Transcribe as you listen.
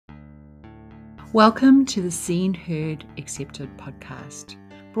Welcome to the Seen, Heard, Accepted podcast,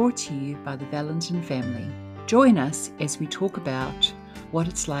 brought to you by the Valentin family. Join us as we talk about what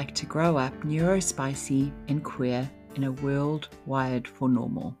it's like to grow up neurospicy and queer in a world wired for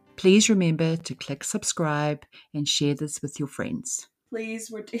normal. Please remember to click subscribe and share this with your friends.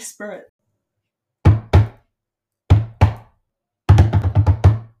 Please, we're desperate.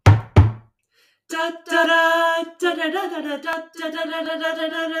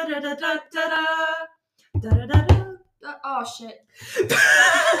 Oh shit.